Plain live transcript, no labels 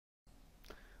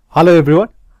Hello everyone,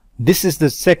 this is the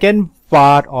second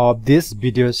part of this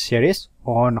video series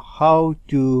on how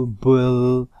to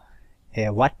build a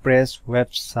WordPress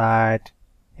website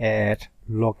at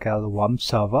local WAMP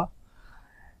server.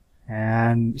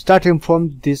 And starting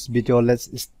from this video, let's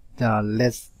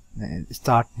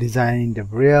start designing the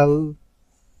real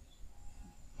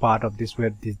part of this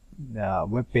web page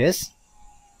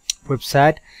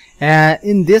website. And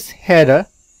in this header,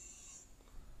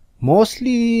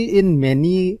 mostly in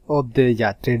many of the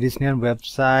traditional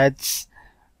websites,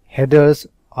 headers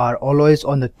are always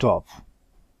on the top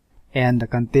and the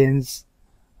contents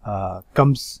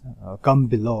come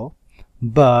below.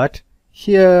 But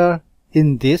here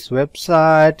in this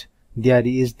website there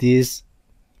is this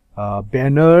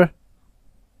banner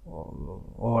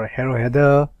or hero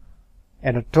header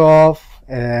at the top,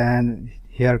 and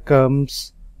here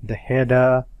comes the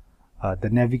header, the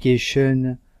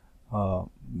navigation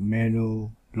menu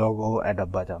logo at the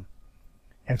bottom.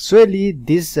 Actually,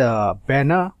 this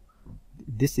banner,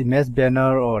 this image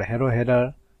banner or hero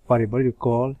header, whatever you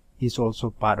call, is also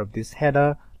part of this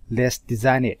header. Let's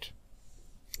design it.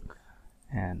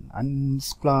 And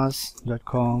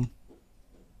unsplash.com.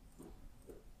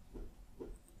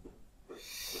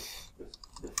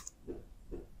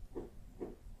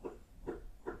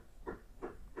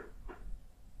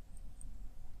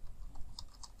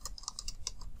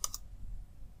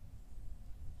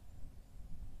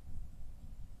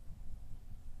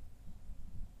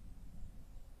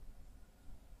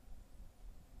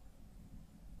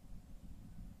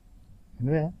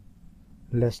 Anyway,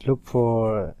 let's look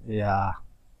for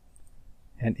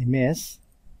an image.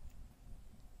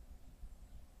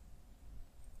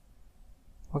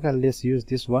 Okay, let's use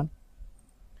this one,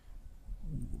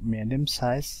 medium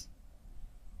size.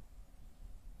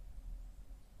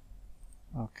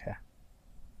 Okay,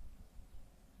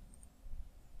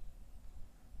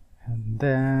 and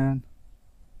then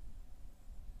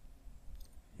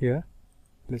here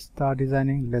let's start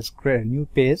designing. Let's create a new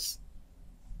page.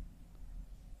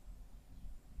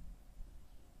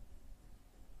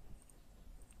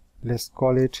 Let's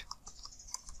call it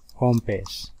home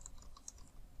page.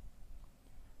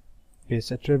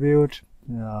 Page attribute,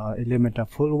 Elementor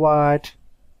full white.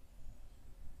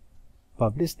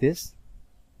 Publish this.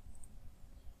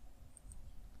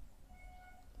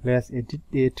 Let's edit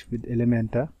it with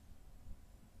Elementor.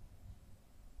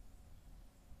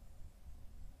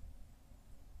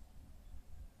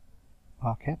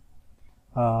 Okay.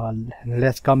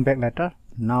 Let's come back later.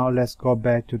 Now let's go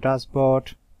back to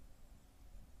dashboard.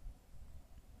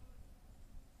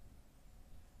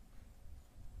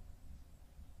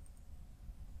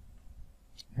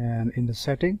 And in the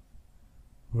setting,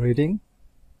 reading,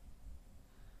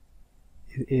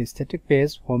 it is static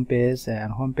page, home page,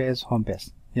 and home page, home page.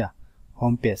 Yeah,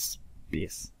 home page.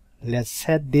 Let's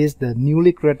set this, the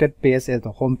newly created page, as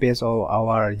the home page of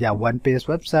our one page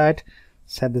website.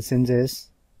 Set the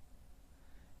changes.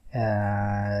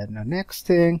 And the next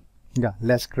thing,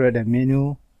 let's create a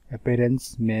menu,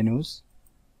 appearance menus.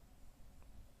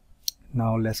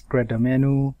 Now let's create a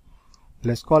menu.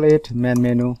 Let's call it main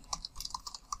menu.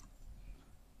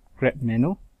 Create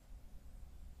menu.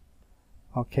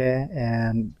 Okay,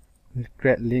 and we'll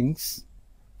create links.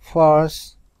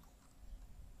 First,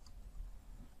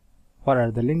 what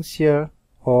are the links here?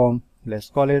 Home.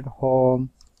 Let's call it home,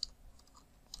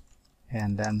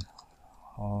 and then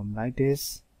home like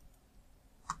this.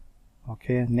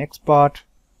 Okay, next part,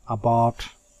 about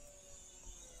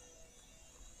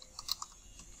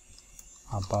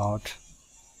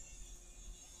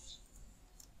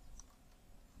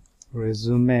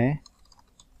resume,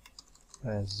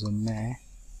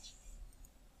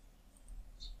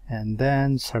 and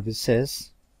then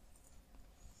services,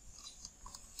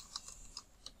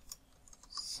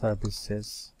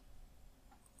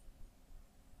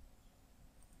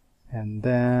 and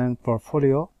then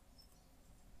portfolio,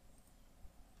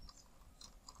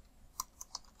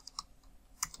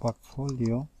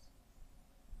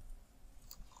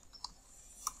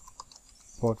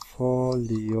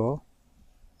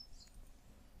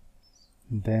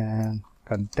 then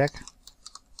contact.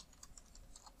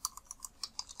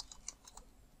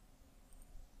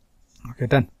 Okay,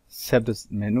 done. Save this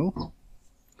menu.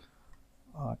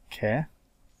 Okay,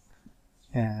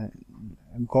 and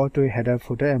go to header,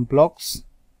 footer, and blocks.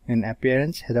 In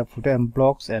appearance, header, footer, and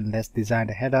blocks, and let's design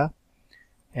the header.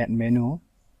 Add menu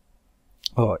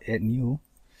or add new.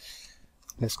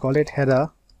 Let's call it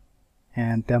header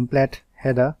and template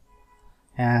header,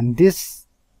 and this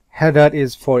header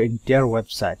is for entire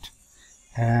website,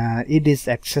 and it is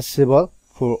accessible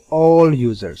for all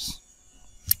users.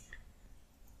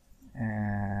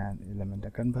 And element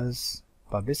and the canvas,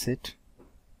 publish it.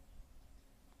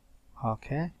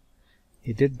 Okay,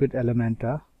 edit with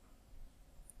Elementor.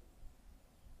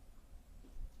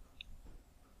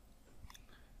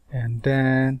 And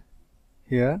then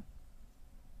here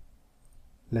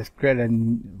let's create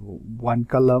one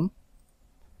column,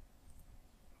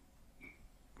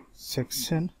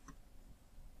 section,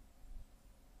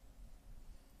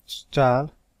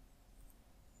 style,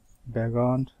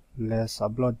 background. Let's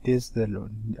upload this,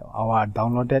 our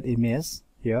downloaded image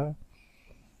here,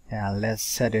 and let's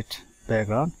set it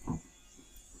background.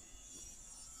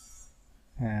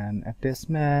 And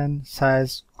attachment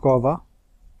size cover,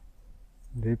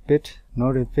 repeat, no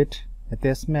repeat,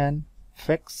 attachment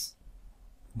fix,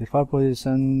 default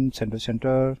position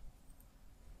center.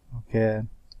 Okay,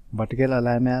 vertical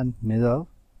alignment middle.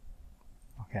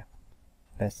 Okay,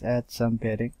 let's add some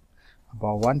padding,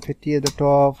 about 150 at the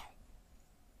top.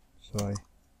 Sorry,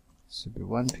 should be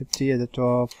 150 at the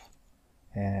top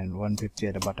and 150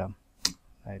 at the bottom,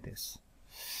 like this.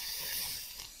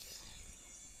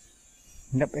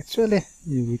 Yep, actually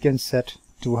we can set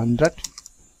 200,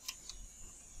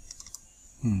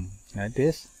 like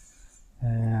this.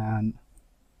 And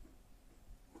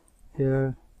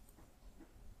here,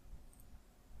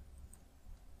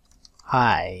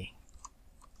 hi,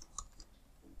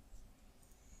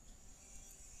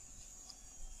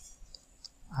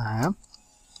 I am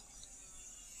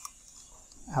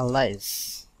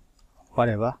Alice,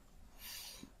 whatever.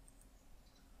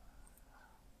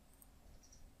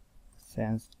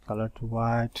 Change color to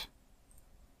white,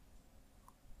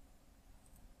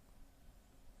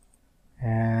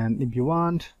 and if you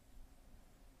want,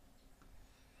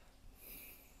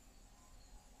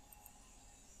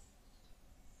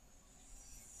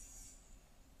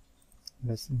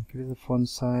 let's increase the font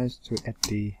size to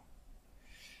 80.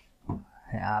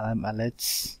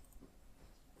 Let's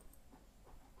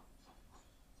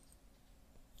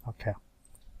okay,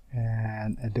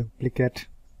 and a duplicate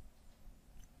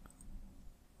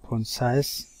font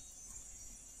size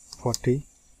 40.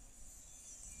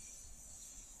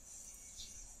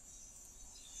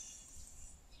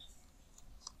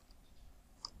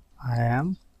 I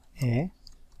am a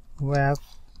web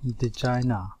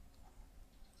designer.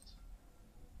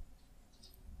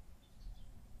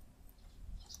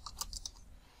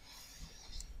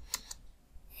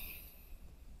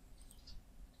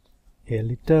 A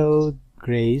little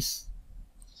grayish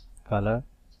color.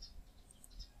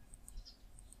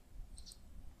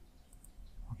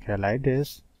 Okay, like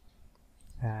this.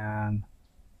 And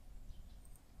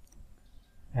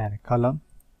add a column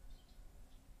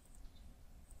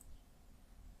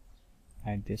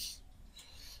like this,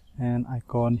 and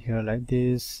icon here like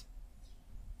this,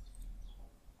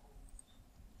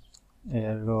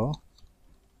 arrow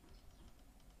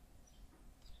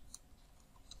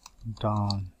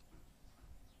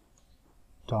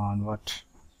downward.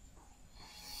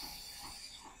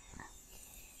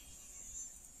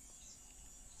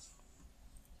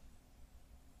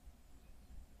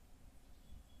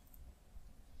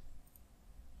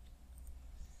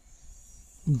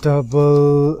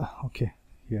 Double, okay,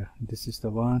 here, this is the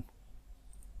one.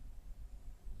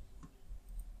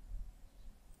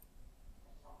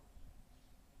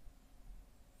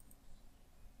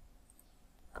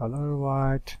 Color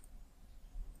white,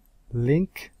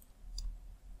 link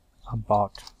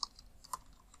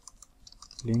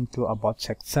to about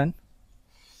section,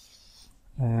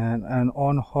 and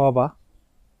on hover,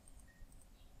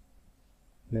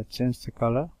 let's change the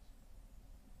color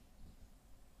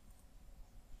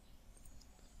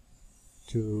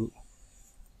to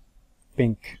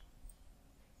pink.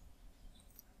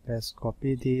 Let's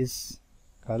copy this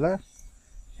color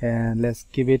and let's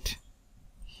give it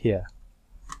here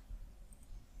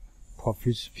for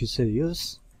future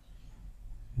use,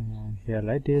 and here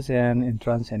like this. And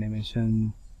entrance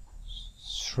animation,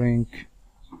 shrink,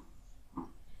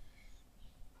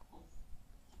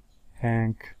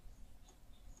 Hank,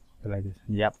 like this.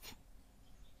 Yep.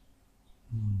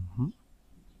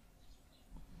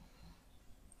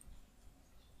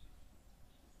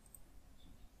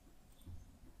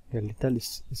 A little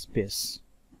space,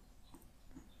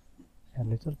 a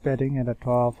little padding at the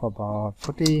top, about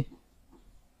 40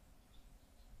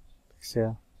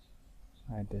 pixels,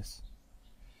 like this.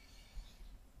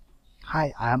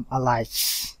 Hi, I am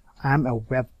Alice. I am a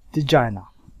web designer.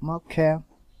 Okay.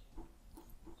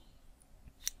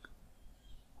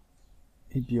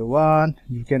 If you want,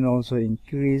 you can also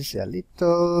increase a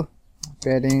little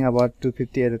padding, about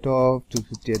 250 at the top,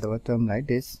 250 at the bottom, like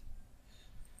this.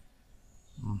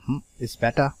 It's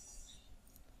better.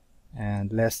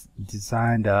 And let's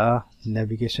design the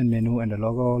navigation menu and the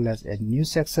logo. Let's add new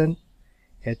section,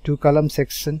 add 2 column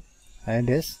section like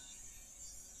this,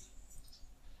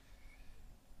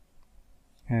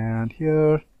 and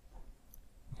here,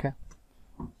 okay,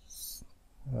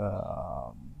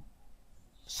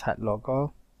 site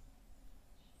logo.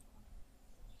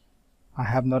 I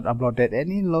have not uploaded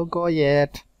any logo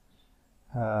yet.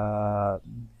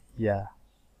 Yeah,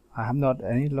 I have not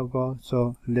any logo,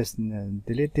 so let's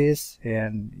delete this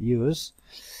and use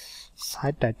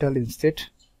site title instead.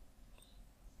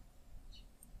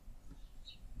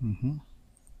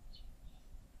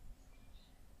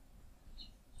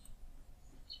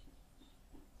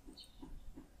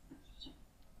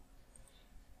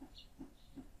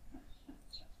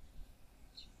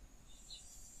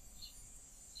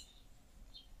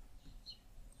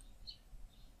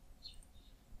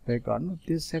 Background of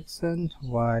this section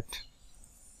white,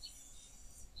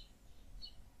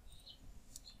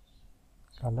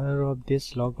 color of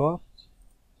this logo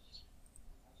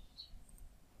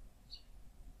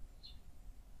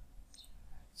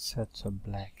set to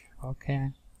black. Okay,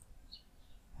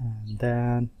 and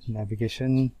then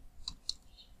navigation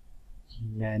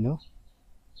menu,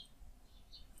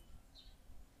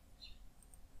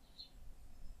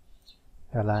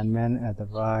 alignment at the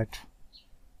right.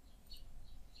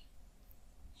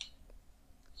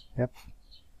 Yep,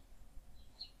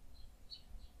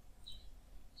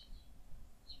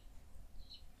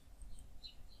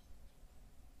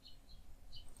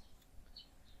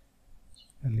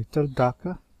 a little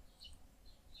darker,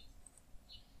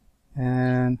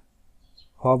 and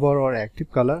hover or active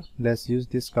color, let's use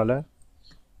this color.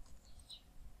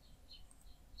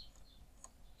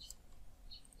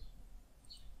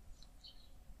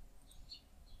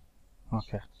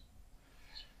 Okay,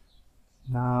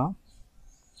 now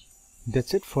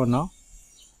that's it for now.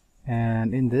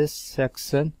 And in this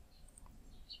section,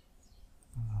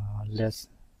 let's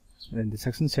in the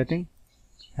section setting,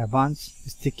 advanced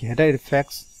sticky header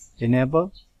effects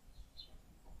enable.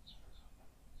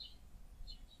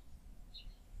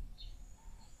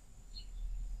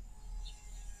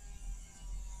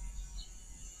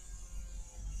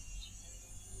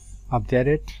 Update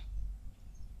it.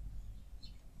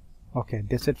 Okay,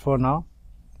 that's it for now.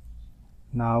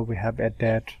 Now we have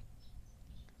added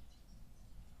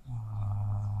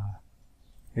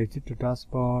edit to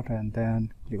dashboard and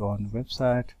then click on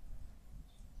website.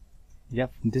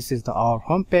 Yep, this is our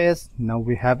home page. Now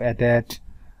we have added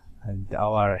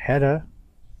our header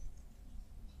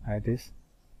like this.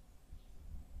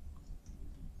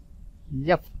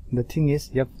 Yep, the thing is,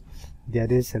 yep,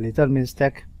 there is a little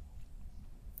mistake.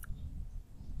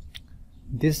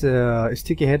 This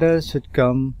sticky header should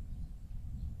come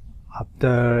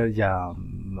after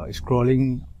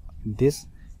scrolling this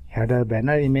header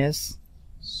banner image.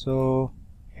 So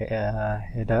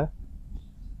header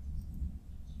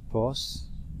post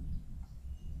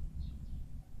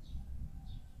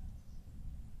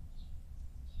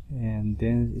and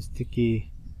then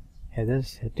sticky header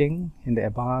setting in the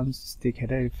advanced sticky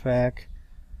header effect,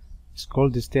 scroll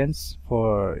distance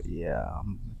for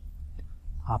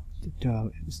up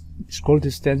to scroll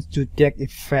distance to take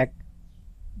effect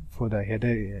for the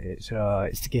header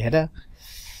sticky header,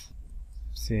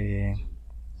 say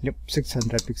yep,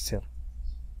 600 pixel.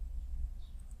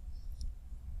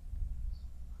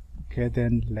 Okay,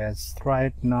 then let's try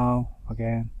it now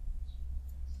again.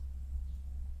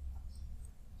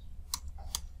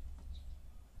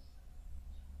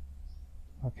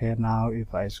 Okay, now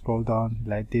if I scroll down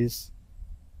like this,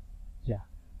 yeah,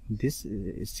 this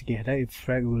sticky header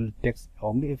effect will take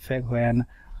only effect when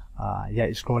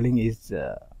scrolling is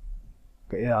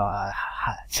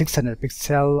 600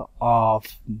 pixel of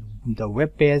the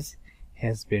web page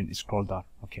has been scrolled down.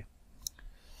 Okay,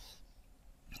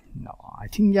 now I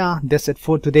think that's it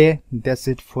for today. That's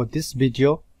it for this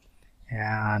video,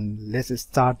 and let's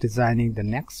start designing the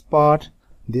next part,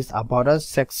 this about us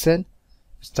section,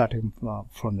 starting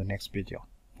from the next video.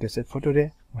 That's it for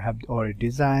today. We have already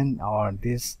designed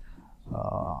this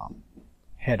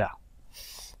header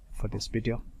for this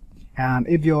video. And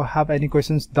if you have any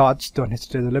questions, doubts, don't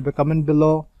hesitate to leave a comment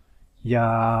below.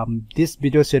 This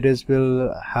video series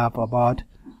will have about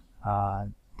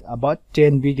 10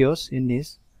 videos in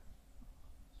this,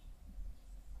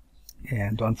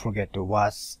 and don't forget to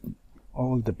watch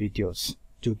all the videos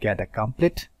to get a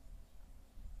complete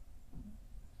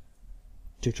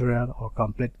tutorial or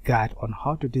complete guide on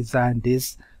how to design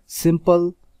this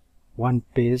simple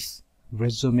one-page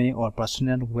resume or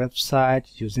personal website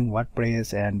using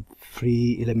WordPress and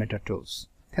free Elementor tools.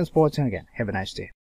 Thanks for watching again. Have a nice day.